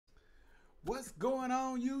What's going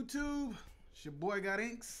on, YouTube? It's your boy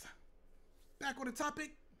Gotinks. Back with a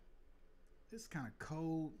topic. It's kind of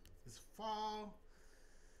cold. It's fall.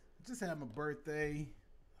 I just had my birthday.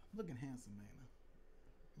 Looking handsome, man.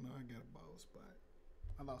 No, I got a bald spot.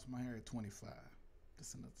 I lost my hair at 25.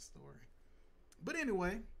 That's another story. But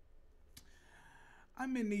anyway,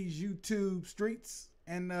 I'm in these YouTube streets,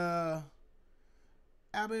 and Abba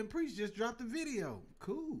and Preach just dropped a video.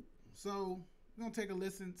 Cool. So we're gonna take a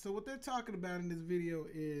listen. So what they're talking about in this video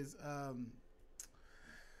is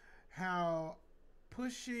how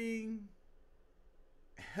pushing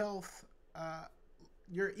health,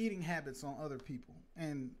 your eating habits on other people.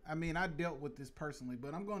 And I mean, I dealt with this personally,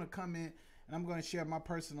 but I'm going to come in and I'm going to share my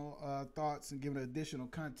personal thoughts and give an additional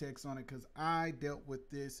context on it, because I dealt with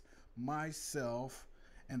this myself,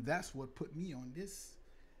 and that's what put me on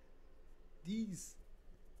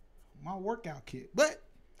my workout kit. But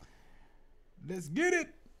let's get it.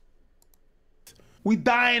 We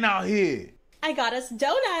dying out here. I got us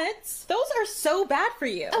donuts. Those are so bad for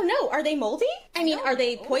you. Oh no, are they moldy? I mean, are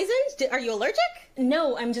they poisoned? Are you allergic?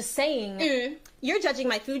 No, I'm just saying. You're judging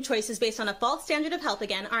my food choices based on a false standard of health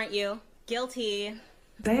again, aren't you? Guilty.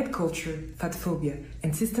 Diet culture, fat phobia,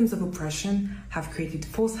 and systems of oppression have created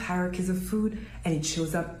false hierarchies of food, and it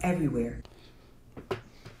shows up everywhere.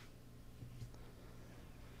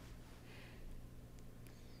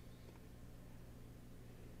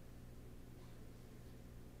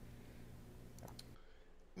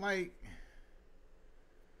 Like,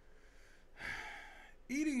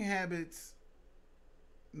 eating habits,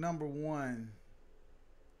 number one,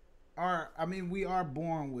 we are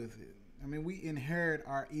born with it. I mean, we inherit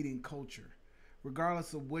our eating culture.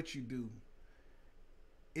 Regardless of what you do,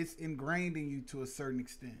 it's ingrained in you to a certain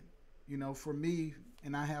extent. You know, for me,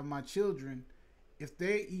 and I have my children, if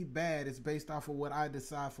they eat bad, it's based off of what I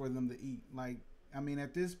decide for them to eat. Like, I mean,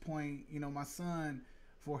 at this point, you know, my son,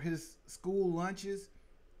 for his school lunches,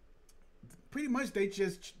 pretty much they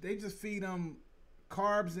just feed them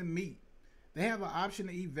carbs and meat. They have an option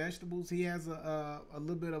to eat vegetables. He has a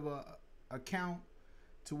little bit of a account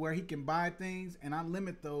to where he can buy things, and I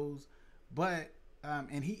limit those. But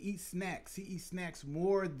and he eats snacks. He eats snacks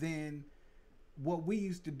more than what we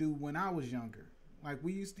used to do when I was younger. Like,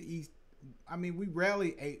 we used to eat. I mean, we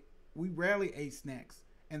rarely ate snacks,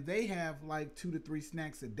 and they have like 2 to 3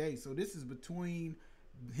 snacks a day. So this is between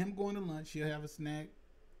him going to lunch. He'll have a snack.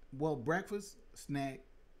 Well, breakfast, snack,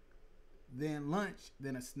 then lunch,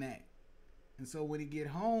 then a snack. And so when he get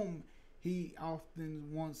home, he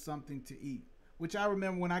often wants something to eat, which I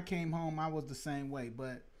remember when I came home, I was the same way.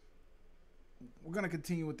 But we're going to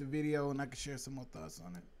continue with the video, and I can share some more thoughts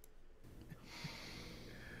on it.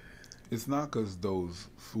 It's not because those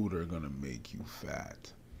food are going to make you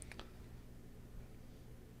fat.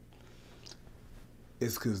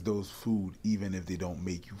 It's because those food, even if they don't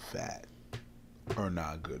make you fat, are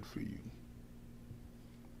not good for you.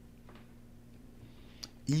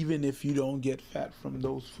 Even if you don't get fat from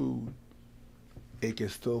those food, it can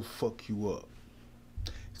still fuck you up.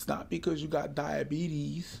 It's not because you got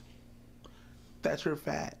diabetes that you're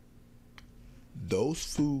fat. Those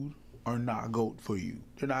food are not good for you.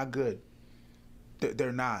 They're not good.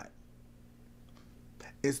 They're not.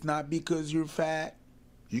 It's not because you're fat.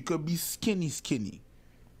 You could be skinny,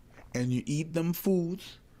 and you eat them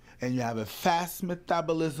foods, and you have a fast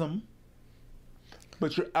metabolism,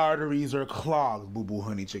 but your arteries are clogged, boo-boo,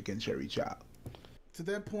 honey, chicken, cherry child. To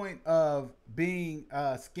that point of being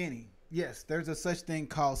skinny, yes, there's a such thing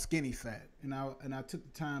called skinny fat. And I took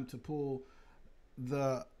the time to pull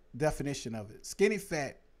the definition of it. Skinny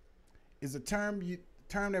fat is a term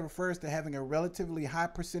that refers to having a relatively high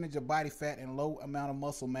percentage of body fat and low amount of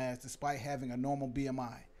muscle mass despite having a normal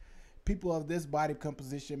BMI. People of this body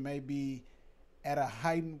composition may be at a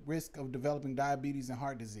heightened risk of developing diabetes and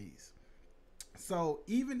heart disease. So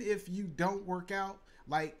even if you don't work out,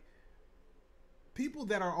 like, people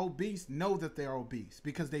that are obese know that they're obese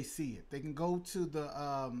because they see it. They can go to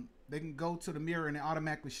the mirror and it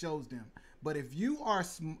automatically shows them. But if you are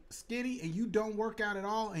skinny and you don't work out at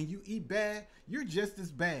all and you eat bad, you're just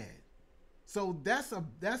as bad. So that's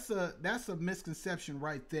a misconception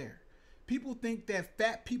right there. People think that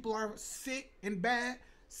fat people are sick and bad.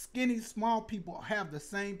 Skinny, small people have the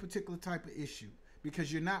same particular type of issue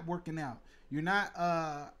because you're not working out. You're not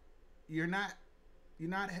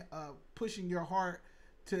pushing your heart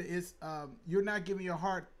to its. You're not giving your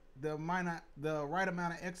heart the right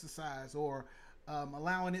amount of exercise, or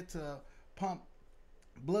allowing it to pump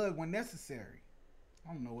blood when necessary.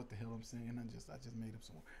 I don't know what the hell I'm saying. I just made up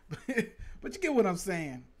some more. But you get what I'm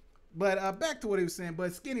saying. But back to what he was saying.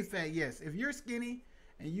 But skinny fat, yes. If you're skinny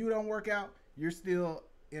and you don't work out, you're still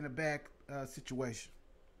in a bad situation.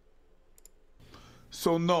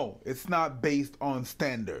 So no, it's not based on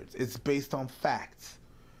standards. It's based on facts.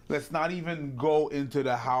 Let's not even go into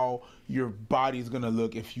the how your body's gonna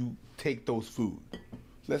look if you take those food.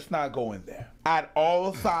 Let's not go in there. At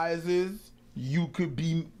all sizes, you could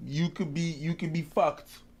be fucked.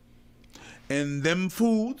 And them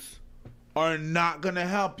foods are not gonna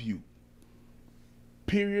help you.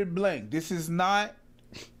 Period blank. This is not.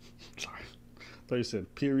 Sorry. I thought you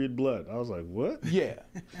said period blood. I was like, what? Yeah.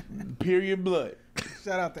 Period blood.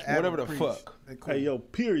 Shout out to Adam Whatever the Preach. fuck. Cool. Hey, yo,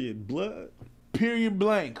 period blood. Period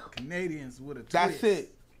blank. Canadians with a twist. That's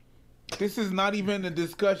it. This is not even a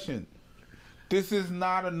discussion. This is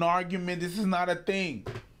not an argument. This is not a thing.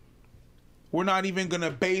 We're not even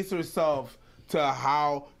gonna base ourselves to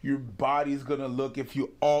how your body's gonna look if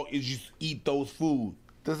you just eat those food.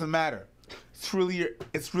 Doesn't matter. It's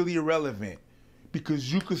really irrelevant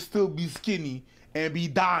because you could still be skinny and be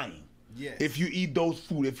dying. Yes. If you eat those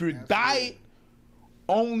food. If your Absolutely. diet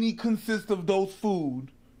only consists of those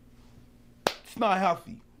food, it's not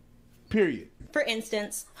healthy. Period. For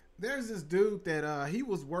instance, There's this dude that he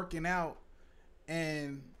was working out,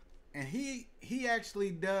 and he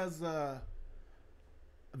actually does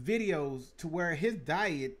videos to where his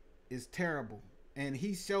diet is terrible, and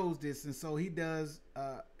he shows this, and so he does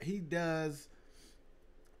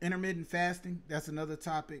intermittent fasting. That's another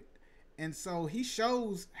topic, and so he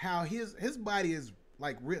shows how his body is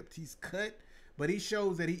like ripped. He's cut, but he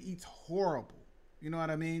shows that he eats horrible. You know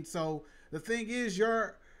what I mean? So the thing is,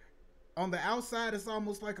 on the outside, it's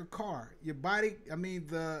almost like a car. Your body,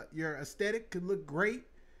 your aesthetic could look great,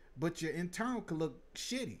 but your internal could look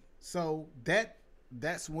shitty. So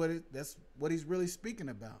that's what he's really speaking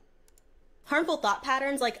about. harmful thought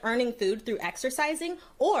patterns like earning food through exercising,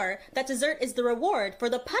 or that dessert is the reward for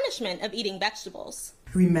the punishment of eating vegetables.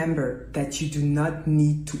 Remember that you do not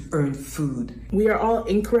need to earn food. We are all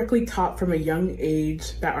incorrectly taught from a young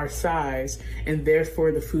age that our size, and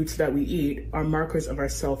therefore the foods that we eat, are markers of our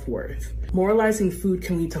self-worth. Moralizing food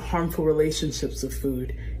can lead to harmful relationships with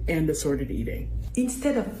food and disordered eating.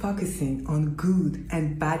 Instead of focusing on good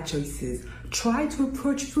and bad choices, try to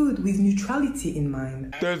approach food with neutrality in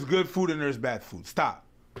mind. There's good food and there's bad food. Stop.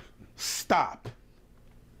 Stop.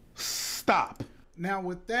 Stop. Now,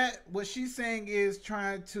 with that, what she's saying is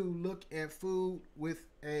trying to look at food with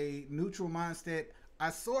a neutral mindset. I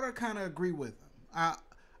sort of kind of agree with him.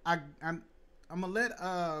 I'm gonna let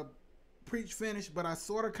Preach finish, but I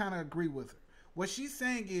sort of kind of agree with her. What she's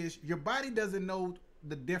saying is your body doesn't know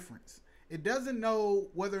the difference. It doesn't know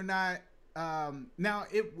whether or not. Now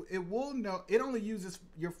it will know. It only uses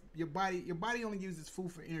your body. Your body only uses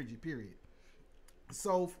food for energy. Period.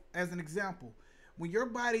 So, as an example, when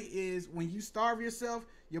you starve yourself,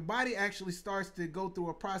 your body actually starts to go through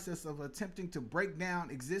a process of attempting to break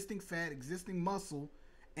down existing fat, existing muscle,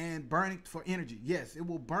 and burn it for energy. Yes, it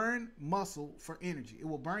will burn muscle for energy. It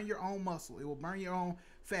will burn your own muscle. It will burn your own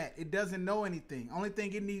fat. It doesn't know anything. Only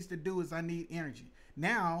thing it needs to do is I need energy.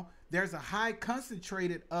 Now, there's a high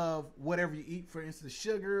concentrated of whatever you eat, for instance,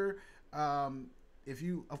 sugar. If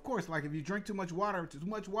you drink too much water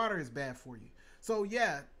is bad for you. So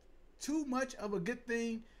yeah, too much of a good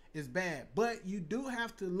thing is bad, but you do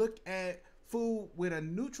have to look at food with a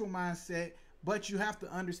neutral mindset, but you have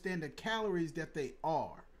to understand the calories that they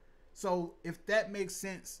are. So if that makes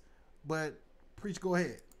sense, but Preach, go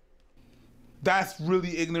ahead. That's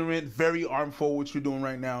really ignorant, very harmful what you're doing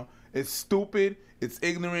right now. It's stupid, it's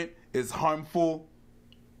ignorant, it's harmful,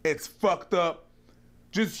 it's fucked up.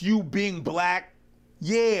 Just you being black,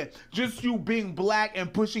 just you being black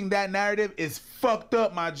and pushing that narrative is fucked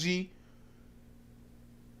up, my G.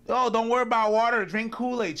 Oh, don't worry about water, drink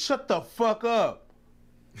Kool-Aid. Shut the fuck up.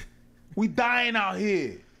 We dying out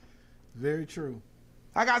here. Very true.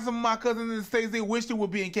 I got some of my cousins in the States, they wish they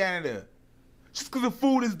would be in Canada. Just because the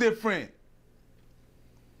food is different.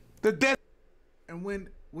 The death. And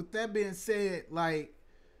with that being said, like,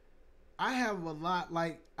 I have a lot,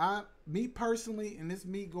 like, me personally, and this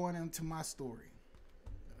me going into my story.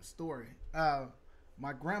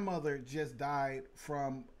 My grandmother just died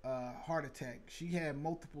from a heart attack. She had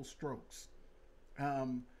multiple strokes.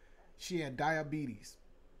 She had diabetes,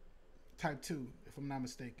 type 2, if I'm not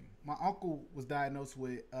mistaken. My uncle was diagnosed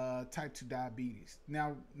with type 2 diabetes.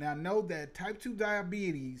 Now know that type 2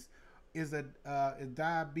 diabetes is a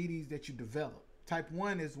diabetes that you develop. Type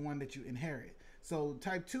 1 is one that you inherit. So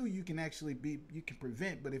type 2 you can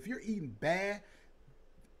prevent, but if you're eating bad,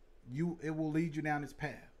 it will lead you down this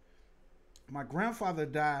path. My grandfather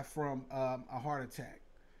died from a heart attack.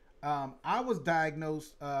 I was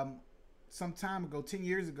diagnosed some time ago, 10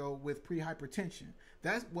 years ago, with prehypertension.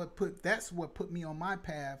 That's what put me on my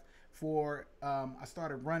path for I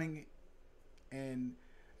started running and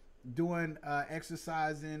doing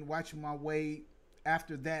exercising, watching my weight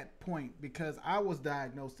after that point, because I was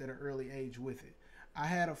diagnosed at an early age with it. I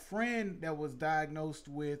had a friend that was diagnosed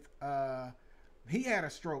with he had a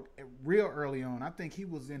stroke real early on. I think he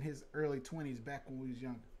was in his early 20s back when we was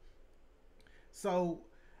younger. So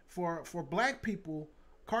for black people,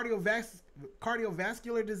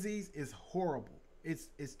 cardiovascular disease is horrible.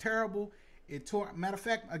 It's terrible. Matter of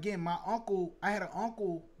fact, again, I had an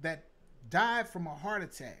uncle that died from a heart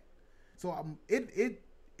attack. So it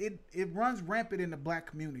runs rampant in the black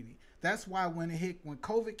community. That's why when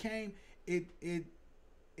COVID came,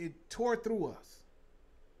 it tore through us,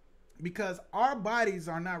 because our bodies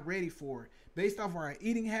are not ready for it. Based off our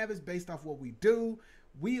eating habits, based off what we do,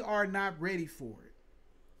 we are not ready for it.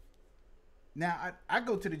 Now, I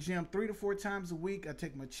go to the gym 3 to 4 times a week. I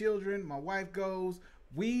take my children, my wife goes.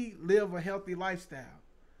 We live a healthy lifestyle,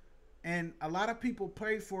 and a lot of people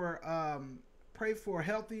pray for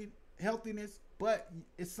healthiness, but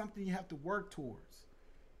it's something you have to work towards.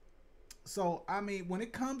 So, I mean, when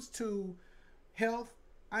it comes to health,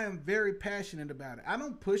 I am very passionate about it. I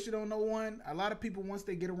don't push it on no one. A lot of people, once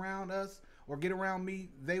they get around us or get around me,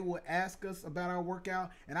 they will ask us about our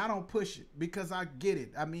workout, and I don't push it because I get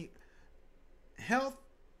it. I mean, health,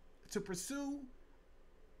 to pursue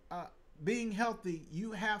being healthy,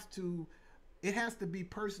 it has to be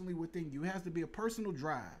personally within you. It has to be a personal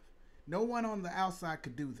drive. No one on the outside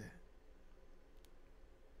could do that.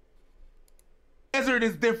 Desert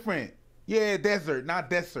is different. Yeah, desert, not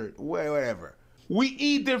desert. Whatever. We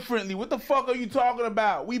eat differently. What the fuck are you talking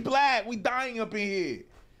about? We black. We dying up in here.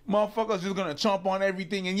 Motherfuckers just gonna chomp on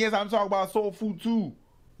everything. And yes, I'm talking about soul food too.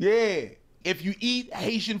 Yeah. If you eat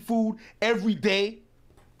Haitian food every day,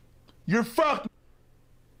 you're fucked.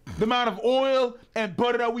 The amount of oil and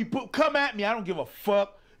butter that we put, come at me. I don't give a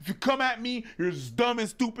fuck. If you come at me, you're as dumb and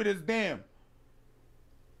stupid as damn.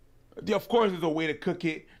 Of course, there's a way to cook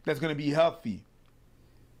it that's gonna be healthy,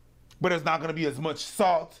 but it's not gonna be as much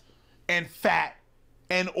salt and fat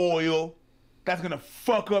and oil. That's gonna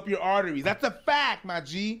fuck up your arteries. That's a fact, my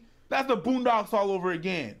G. That's the Boondocks all over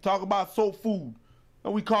again. Talk about soul food.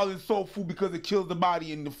 And we call it soul food because it kills the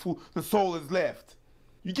body and the soul is left.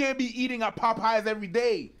 You can't be eating at Popeyes every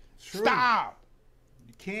day. True. Stop.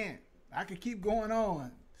 You can't. I could keep going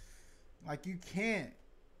on. Like, you can't.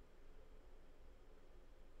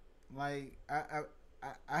 Like, I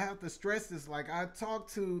have to stress this. Like, I talk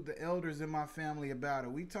to the elders in my family about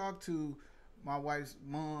it. We talk to my wife's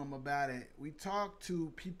mom about it. We talk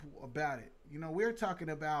to people about it. You know, we're talking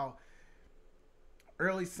about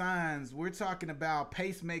early signs. We're talking about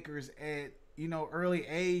pacemakers at, early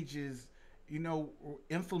ages,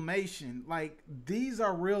 inflammation. Like, these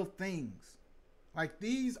are real things. Like,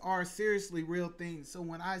 these are seriously real things. So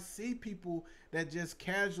when I see people that just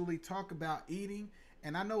casually talk about eating,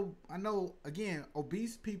 and I know, again,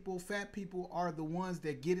 obese people, fat people are the ones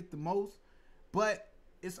that get it the most, but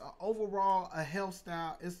it's a health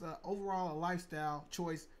style. It's a lifestyle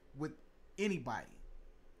choice with anybody.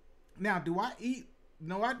 Now, do I eat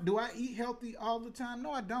healthy all the time?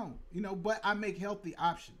 No, I don't. But I make healthy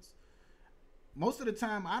options. Most of the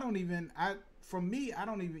time, I don't even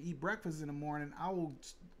eat breakfast in the morning. I'll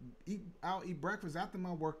eat breakfast after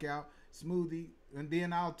my workout, smoothie, and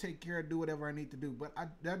then I'll do whatever I need to do. But I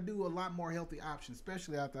do a lot more healthy options,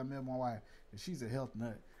 especially after I met my wife, and she's a health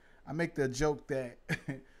nut. I make the joke that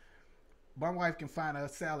my wife can find a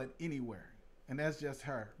salad anywhere, and that's just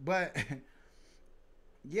her. But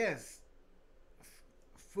yes,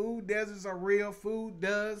 food deserts are real. Food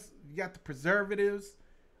does. You got the preservatives.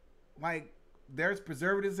 Like, there's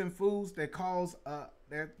preservatives in foods that cause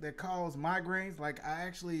migraines. Like, I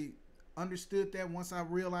actually understood that once I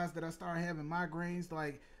realized that I started having migraines.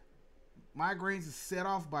 Like, migraines is set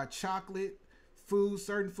off by chocolate,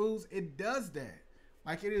 certain foods. It does that.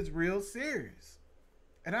 Like, it is real serious.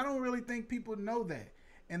 And I don't really think people know that.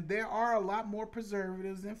 And there are a lot more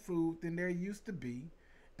preservatives in food than there used to be.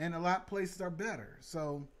 And a lot of places are better.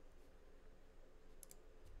 So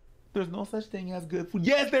there's no such thing as good food.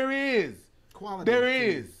 Yes, there is. Quality. There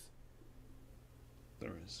is.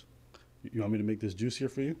 There is. You want me to make this juicier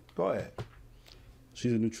for you? Go ahead.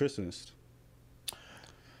 She's a nutritionist.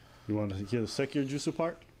 You want to hear the secular juice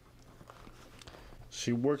part?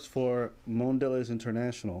 She works for Mondelez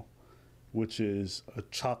International, which is a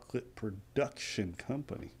chocolate production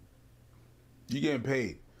company. You're getting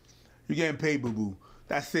paid. You're getting paid, boo-boo.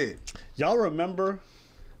 That's it. Y'all remember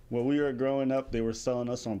When we were growing up, they were selling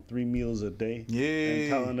us on 3 meals a day. Yeah. And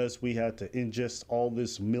telling us we had to ingest all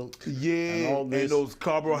this milk. Yeah. And all this. And those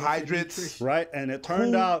carbohydrates. Right? And it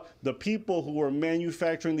turned out the people who were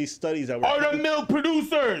manufacturing these studies that were... Are the milk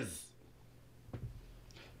producers.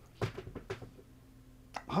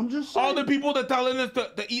 I'm just saying. All the people that telling us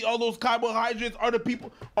to eat all those carbohydrates are the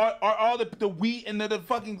people, are all the wheat and the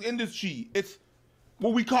fucking industry. It's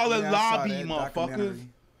what we call a lobby, motherfuckers.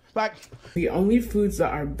 Like, the only foods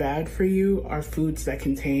that are bad for you are foods that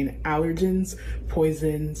contain allergens,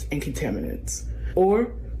 poisons, and contaminants,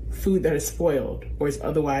 or food that is spoiled or is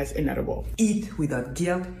otherwise inedible. Eat without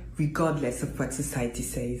guilt, regardless of what society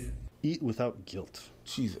says. Eat without guilt.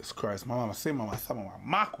 Jesus Christ, my mama say, mama,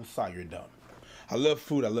 makusa, you're dumb. I love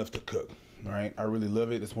food. I love to cook. All right, I really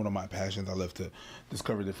love it. It's one of my passions. I love to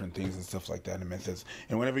discover different things and stuff like that and methods.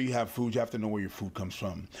 And whenever you have food, you have to know where your food comes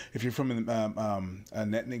from. If you're from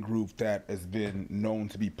an ethnic group that has been known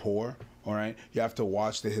to be poor, all right, you have to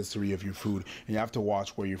watch the history of your food, and you have to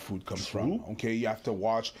watch where your food comes from. Okay, you have to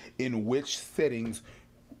watch in which settings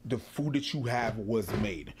the food that you have was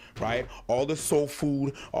made, right? All the soul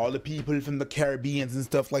food, all the people from the Caribbeans and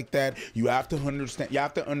stuff like that, you have to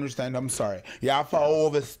understand, I'm sorry, you have to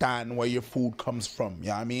understand where your food comes from, you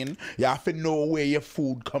know what I mean? You have to know where your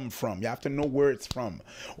food comes from. You have to know where it's from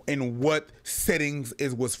and what settings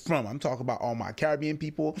it was from. I'm talking about all my Caribbean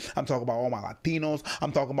people, I'm talking about all my Latinos,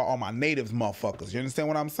 I'm talking about all my natives motherfuckers. You understand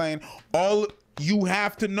what I'm saying? All you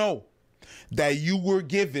have to know that you were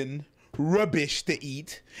given rubbish to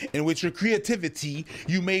eat, and with your creativity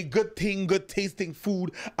you made good tasting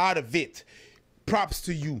food out of it. Props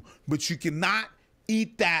to you, but you cannot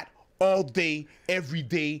eat that all day every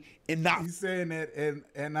day and not. He's saying that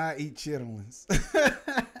and I eat chitlins.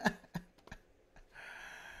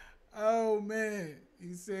 Oh man,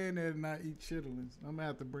 he's saying that and I eat chitlins. I'm gonna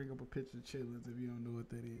have to bring up a picture of chitlins if you don't know what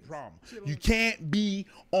that is. You can't be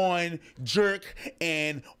on jerk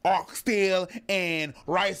and oxtail and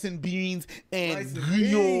rice and beans and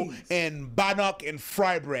griot and bannock and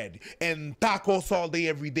fry bread and tacos all day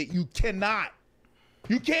every day. You cannot.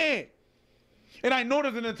 You can't. And I know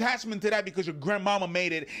there's an attachment to that because your grandmama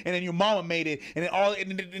made it, and then your mama made it, and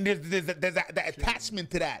then there's that attachment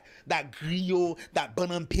to that griot, that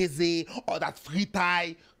bun pizza, or that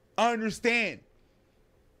fritai. I understand.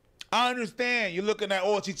 You're looking at,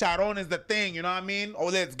 chicharron is the thing, you know what I mean? Oh,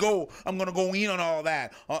 let's go. I'm gonna go in on all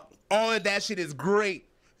that. All of that shit is great.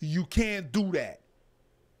 You can't do that.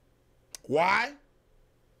 Why?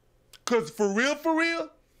 Because for real,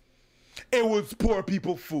 it was poor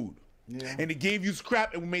people food. Yeah. And it gave you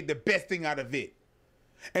scrap, and we made the best thing out of it.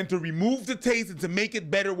 And to remove the taste and to make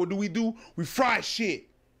it better, what do? We fry shit.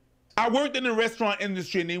 I worked in the restaurant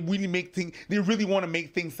industry, and they really want to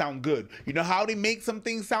make things sound good. You know how they make some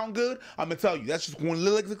things sound good? I'm going to tell you. That's just one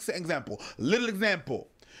little example.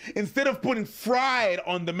 Instead of putting fried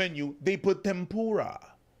on the menu, they put tempura.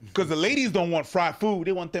 Because the ladies don't want fried food.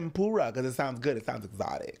 They want tempura because it sounds good. It sounds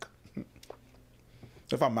exotic.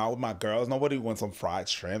 If I'm out with my girls, nobody wants some fried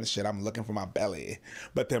shrimp. Shit, I'm looking for my belly.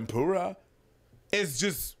 But tempura is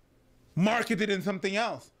just marketed in something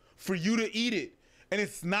else for you to eat it. And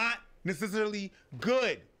it's not necessarily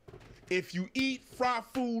good. If you eat fried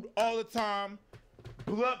food all the time,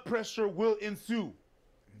 blood pressure will ensue.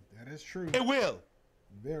 That is true. It will.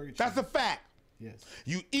 Very true. That's a fact. Yes.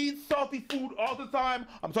 You eat salty food all the time.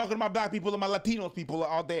 I'm talking about black people and my Latinos people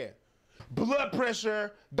out there. Blood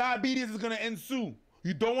pressure, diabetes is going to ensue.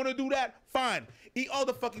 You don't want to do that? Fine. Eat all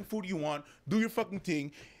the fucking food you want. Do your fucking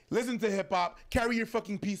thing. Listen to hip-hop. Carry your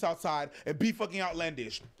fucking piece outside and be fucking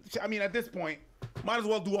outlandish. I mean, at this point, might as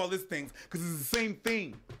well do all these things because it's the same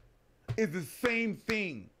thing. It's the same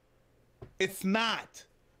thing. It's not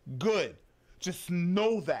good. Just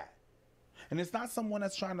know that. And it's not someone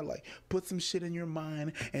that's trying to like put some shit in your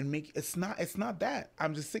mind and make it's not that.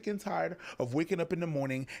 I'm just sick and tired of waking up in the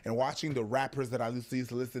morning and watching the rappers that I used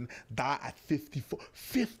to listen die at 54.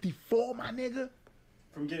 54, my nigga?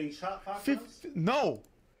 From getting shot 5 times? No.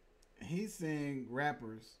 He's saying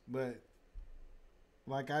rappers, but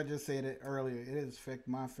like I just said it earlier, it has affected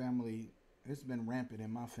my family. It's been rampant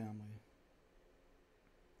in my family.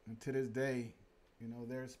 And to this day, you know,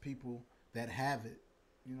 there's people that have it.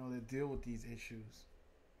 You know, that deal with these issues.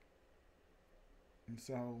 And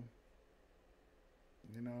so,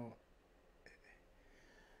 you know,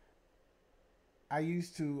 I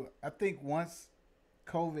think once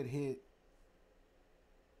COVID hit,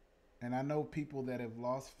 and I know people that have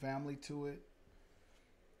lost family to it,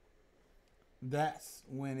 that's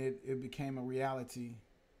when it became a reality.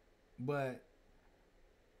 But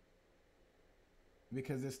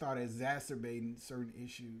because it started exacerbating certain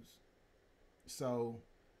issues. So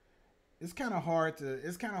it's kind of hard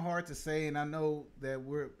to say, and I know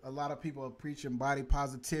that a lot of people are preaching body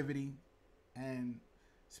positivity, and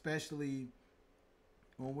especially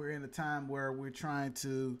when we're in a time where we're trying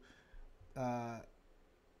to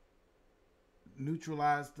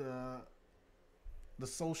neutralize the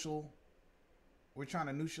social. We're trying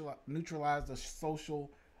to neutralize the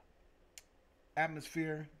social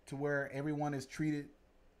atmosphere to where everyone is treated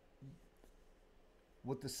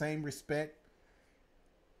with the same respect.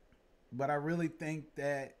 But I really think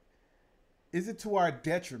that, is it to our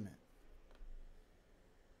detriment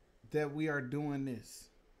that we are doing this?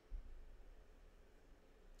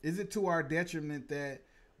 Is it to our detriment that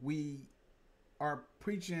we are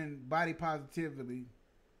preaching body positivity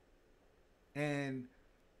and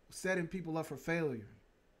setting people up for failure?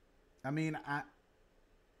 I mean,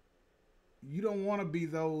 you don't want to be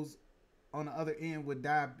those on the other end with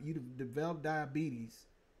you develop diabetes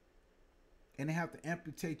and they have to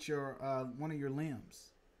amputate your one of your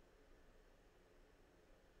limbs.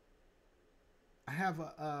 I have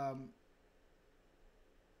a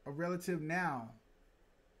relative now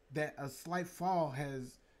that a slight fall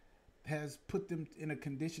has put them in a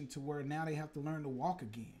condition to where now they have to learn to walk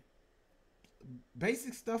again.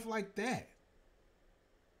 Basic stuff like that.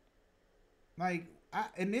 Like,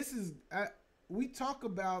 we talk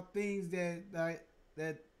about things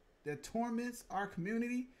that torments our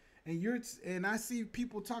community, and I see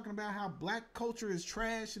people talking about how black culture is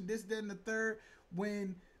trash and this, that, and the third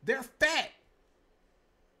when they're fat.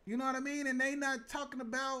 You know what I mean? And they not talking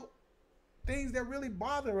about things that really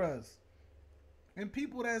bother us. And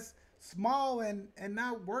people that's small and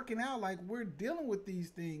not working out, like, we're dealing with these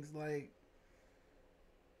things. Like,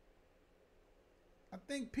 I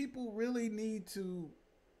think people really need to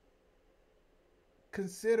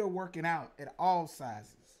consider working out at all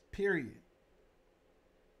sizes, period.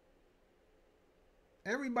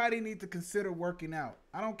 Everybody needs to consider working out.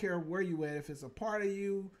 I don't care where you at, if it's a part of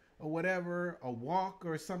you or whatever, a walk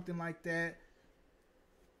or something like that.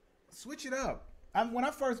 Switch it up. When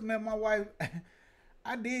I first met my wife,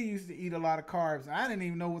 I did used to eat a lot of carbs. I didn't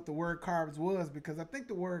even know what the word carbs was, because I think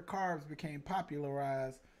the word carbs became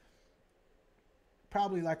popularized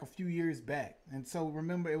probably like a few years back. And so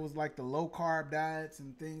remember, it was like the low carb diets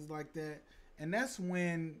and things like that. And that's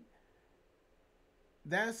when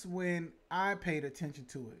I paid attention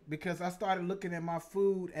to it, because I started looking at my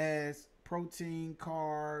food as protein,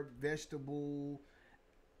 carb, vegetable.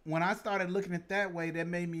 When I started looking at it that way, that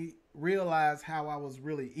made me realize how I was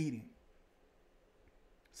really eating.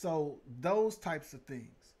 So those types of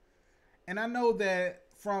things. And I know that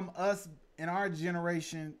from us in our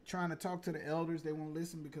generation trying to talk to the elders, they won't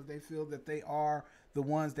listen because they feel that they are the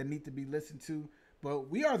ones that need to be listened to. But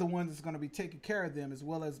we are the ones that's going to be taking care of them, as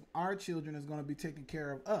well as our children is going to be taking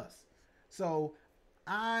care of us. So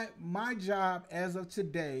my job as of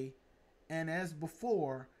today and as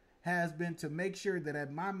before has been to make sure that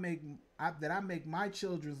I make my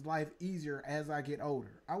children's life easier as I get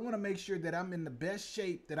older. I want to make sure that I'm in the best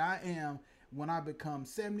shape that I am when I become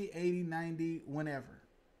 70, 80, 90, whenever.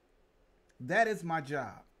 That is my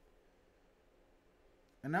job.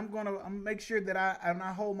 And I'm going to make sure that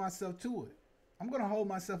I hold myself to it. I'm going to hold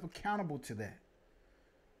myself accountable to that.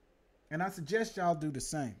 And I suggest y'all do the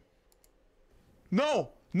same. No,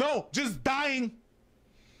 just dying.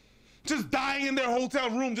 Just dying in their hotel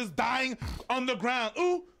room, just dying on the ground.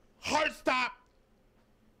 Ooh, heart stop.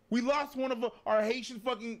 We lost one of our Haitian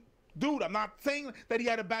fucking dude. I'm not saying that he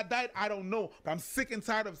had a bad diet. I don't know. But I'm sick and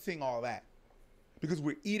tired of seeing all that. Because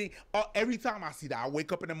we're eating. Every time I see that, I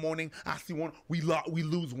wake up in the morning, I see one, we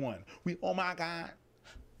lose one. Oh my God.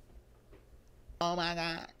 Oh my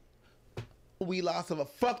God. We lost a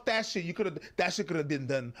fuck that shit. That shit could have been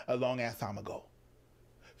done a long ass time ago.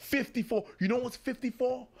 54. You know what's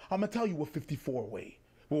 54? I'm gonna tell you what 54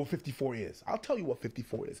 is. I'll tell you what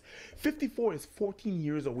 54 is. 54 is 14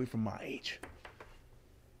 years away from my age.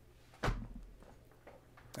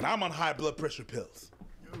 And I'm on high blood pressure pills.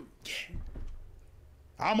 Yeah.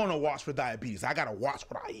 I'm on a watch for diabetes. I gotta watch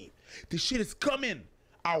what I eat. This shit is coming.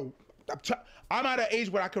 I'm at an age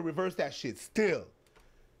where I could reverse that shit still.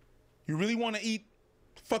 You really want to eat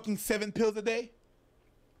fucking 7 pills a day?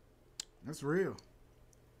 That's real.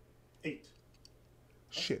 8.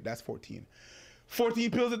 Shit, that's 14.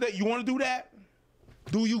 14 pills a day. You want to do that?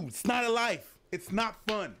 Do you? It's not a life. It's not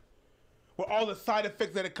fun. With all the side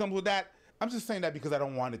effects that it comes with that. I'm just saying that because I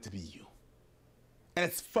don't want it to be you. And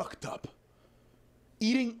it's fucked up.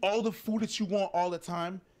 Eating all the food that you want all the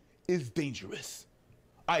time is dangerous.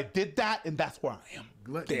 I did that, and that's where I am.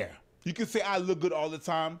 Gluttony. There. You can say I look good all the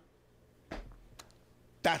time.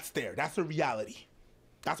 That's there. That's a reality.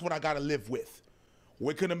 That's what I gotta live with.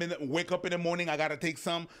 Wake up in the morning, I gotta take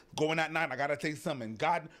some. Going at night, I gotta take some. And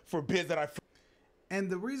God forbid that I. And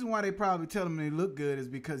the reason why they probably tell him they look good is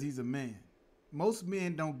because he's a man. Most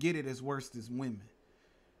men don't get it as worse as women.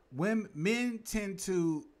 Men tend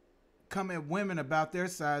to come at women about their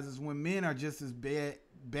sizes when men are just as bad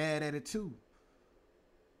at it too.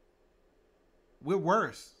 We're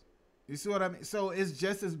worse. You see what I mean? So it's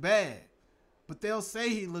just as bad. But they'll say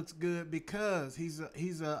he looks good because he's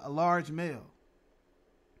a large male.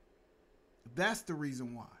 That's the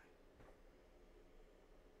reason why.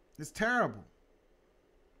 It's terrible.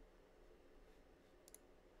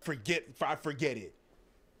 I forget it.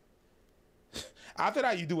 After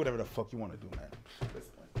that, you do whatever the fuck you want to do, man.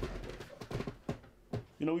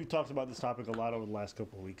 You know, we've talked about this topic a lot over the last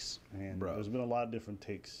couple of weeks, and there's been a lot of different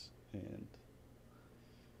takes, and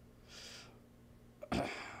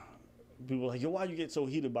people are like, yo, why you get so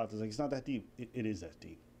heated about this? Like, it's not that deep. It is that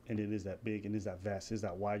deep, and it is that big, and it is that vast. It is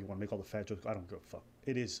that wide. You want to make all the fat jokes? I don't give a fuck.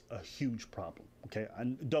 It is a huge problem, okay?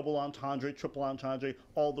 Double entendre, triple entendre,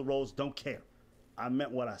 all the roles, don't care. I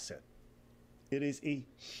meant what I said. It is a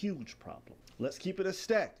huge problem. Let's keep it a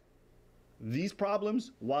stack. These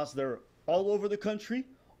problems, whilst they're all over the country,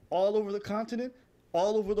 all over the continent,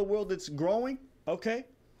 all over the world that's growing, okay?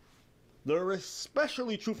 They're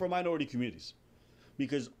especially true for minority communities.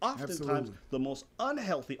 Because oftentimes the most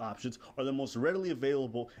unhealthy options are the most readily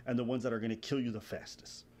available and the ones that are going to kill you the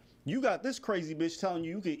fastest. You got this crazy bitch telling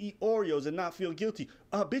you can eat Oreos and not feel guilty.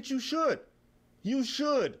 Bitch, you should. You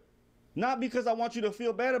should. Not because I want you to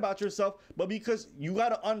feel bad about yourself, but because you got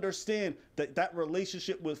to understand that that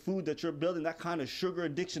relationship with food that you're building, that kind of sugar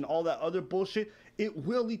addiction, all that other bullshit, it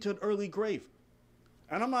will lead to an early grave.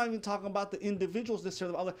 And I'm not even talking about the individuals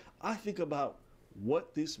necessarily. I think about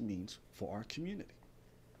what this means for our community.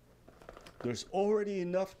 There's already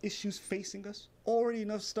enough issues facing us, already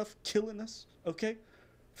enough stuff killing us, okay?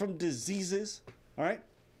 From diseases, all right,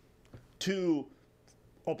 to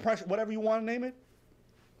oppression, whatever you want to name it.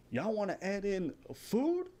 Y'all want to add in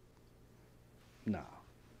food? Nah.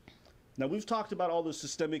 Now, we've talked about all the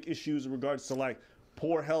systemic issues in regards to, like,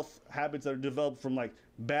 poor health habits that are developed from, like,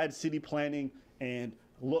 bad city planning and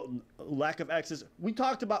lack of access. We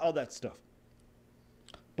talked about all that stuff.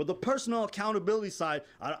 But the personal accountability side,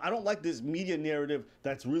 I don't like this media narrative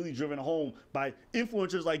that's really driven home by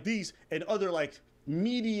influencers like these and other, like,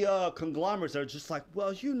 media conglomerates that are just like,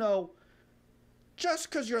 well, you know, just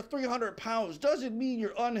because you're 300 pounds doesn't mean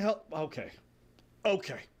you're unhealthy.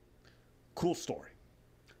 Okay. Cool story.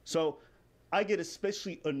 So I get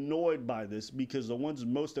especially annoyed by this because the ones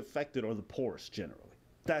most affected are the poorest generally.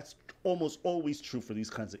 That's almost always true for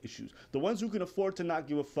these kinds of issues. The ones who can afford to not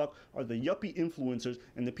give a fuck are the yuppie influencers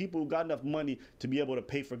and the people who got enough money to be able to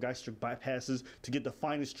pay for gastric bypasses, to get the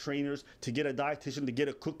finest trainers, to get a dietitian, to get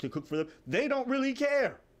a cook to cook for them. They don't really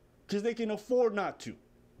care because they can afford not to.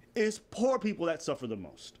 It's poor people that suffer the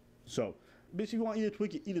most. So, bitch, if you want to eat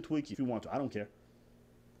a Twinkie if you want to. I don't care.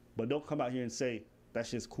 But don't come out here and say that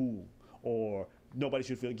shit's cool, or nobody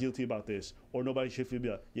should feel guilty about this, or nobody should feel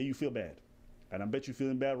bad. Yeah, you feel bad. And I bet you're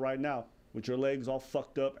feeling bad right now with your legs all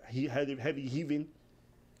fucked up, heavy heaving,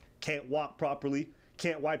 can't walk properly,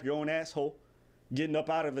 can't wipe your own asshole, getting up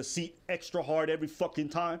out of a seat extra hard every fucking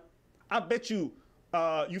time. I bet you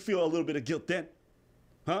you feel a little bit of guilt then.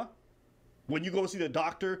 Huh? When you go see the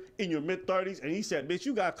doctor in your mid-30s and he said, bitch,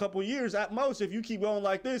 you got a couple years at most if you keep going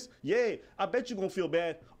like this. Yeah, I bet you're going to feel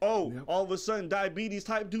bad. Oh, yep. All of a sudden diabetes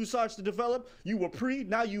type 2 starts to develop. You were pre,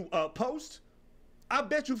 now you post. I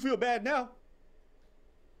bet you feel bad now.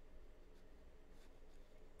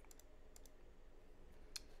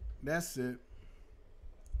 That's it.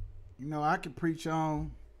 You know, I can preach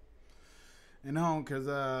on and on because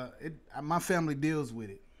my family deals with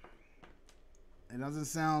it. It doesn't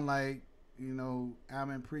sound like, you know, I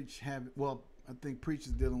think Preach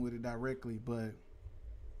is dealing with it directly, but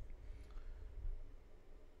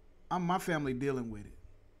my family dealing with it.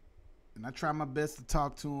 And I try my best to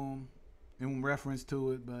talk to them in reference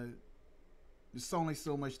to it, but there's only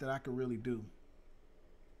so much that I can really do.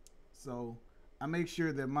 So I make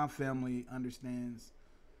sure that my family understands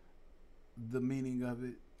the meaning of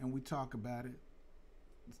it, and we talk about it.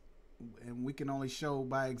 And we can only show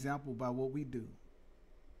by example by what we do.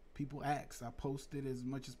 People ask. I post it as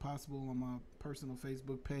much as possible on my personal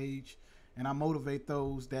Facebook page, and I motivate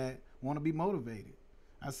those that want to be motivated.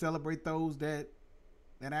 I celebrate those that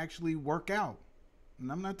actually work out.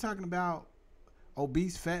 And I'm not talking about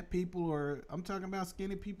obese fat people, or I'm talking about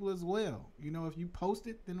skinny people as well. You know, if you post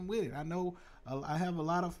it, then I'm with it. I know I have a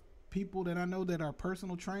lot of people that I know that are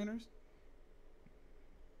personal trainers.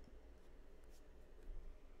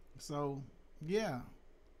 So, yeah,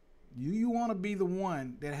 You want to be the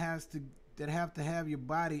one that have to have your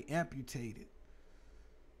body amputated.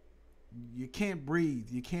 You can't breathe.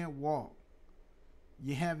 You can't walk.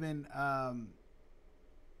 You're having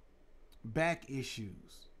back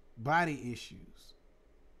issues, body issues.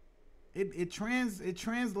 It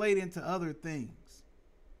translates into other things.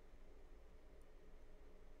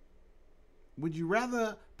 Would you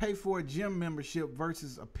rather pay for a gym membership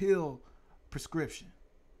versus a pill prescription?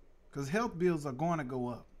 Because health bills are going to go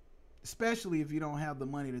up, especially if you don't have the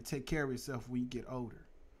money to take care of yourself when you get older.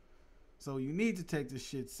 So you need to take this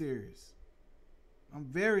shit serious. I'm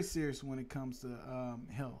very serious when it comes to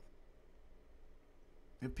health.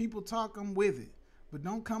 If people talk, I'm with it. But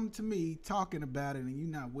don't come to me talking about it and you're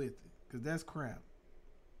not with it. Because that's crap.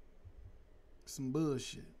 Some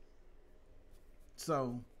bullshit.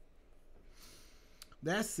 So,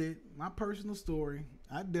 that's it. My personal story.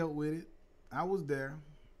 I dealt with it. I was there.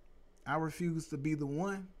 I refused to be the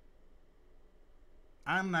one.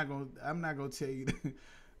 I'm not gonna tell you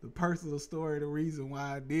the personal story, the reason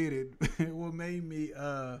why I did it. What made me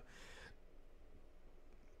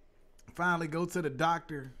finally go to the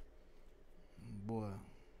doctor. Boy,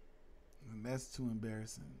 that's too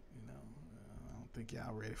embarrassing. You know, I don't think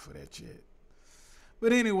y'all ready for that yet.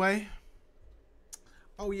 But anyway,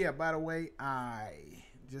 oh yeah, by the way, I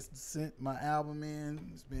just sent my album in.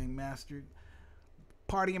 It's being mastered.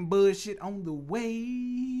 Party and Bullshit on the way.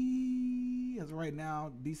 As of right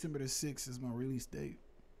now, December the 6th is my release date.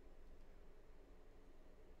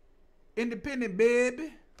 Independent,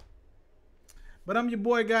 baby. But I'm your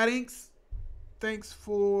boy, Gotinks. Thanks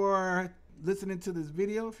for listening to this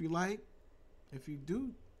video. If you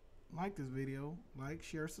do like this video, like,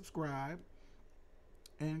 share, subscribe,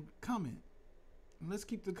 and comment. And let's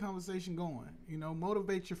keep the conversation going. You know,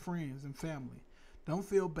 motivate your friends and family. Don't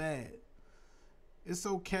feel bad. It's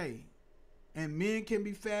okay. And men can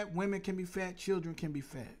be fat, women can be fat, children can be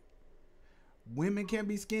fat. Women can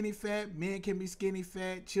be skinny fat, men can be skinny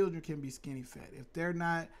fat, children can be skinny fat if they're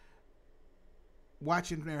not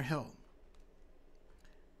watching their health.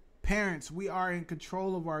 Parents, we are in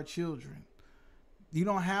control of our children. You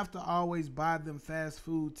don't have to always buy them fast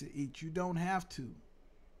food to eat. You don't have to.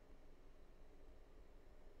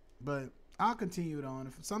 But I'll continue it on.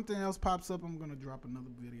 If something else pops up, I'm going to drop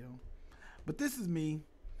another video. But this is me.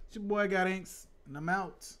 It's your boy Gotinks, and I'm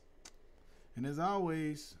out. And as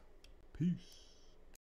always, peace.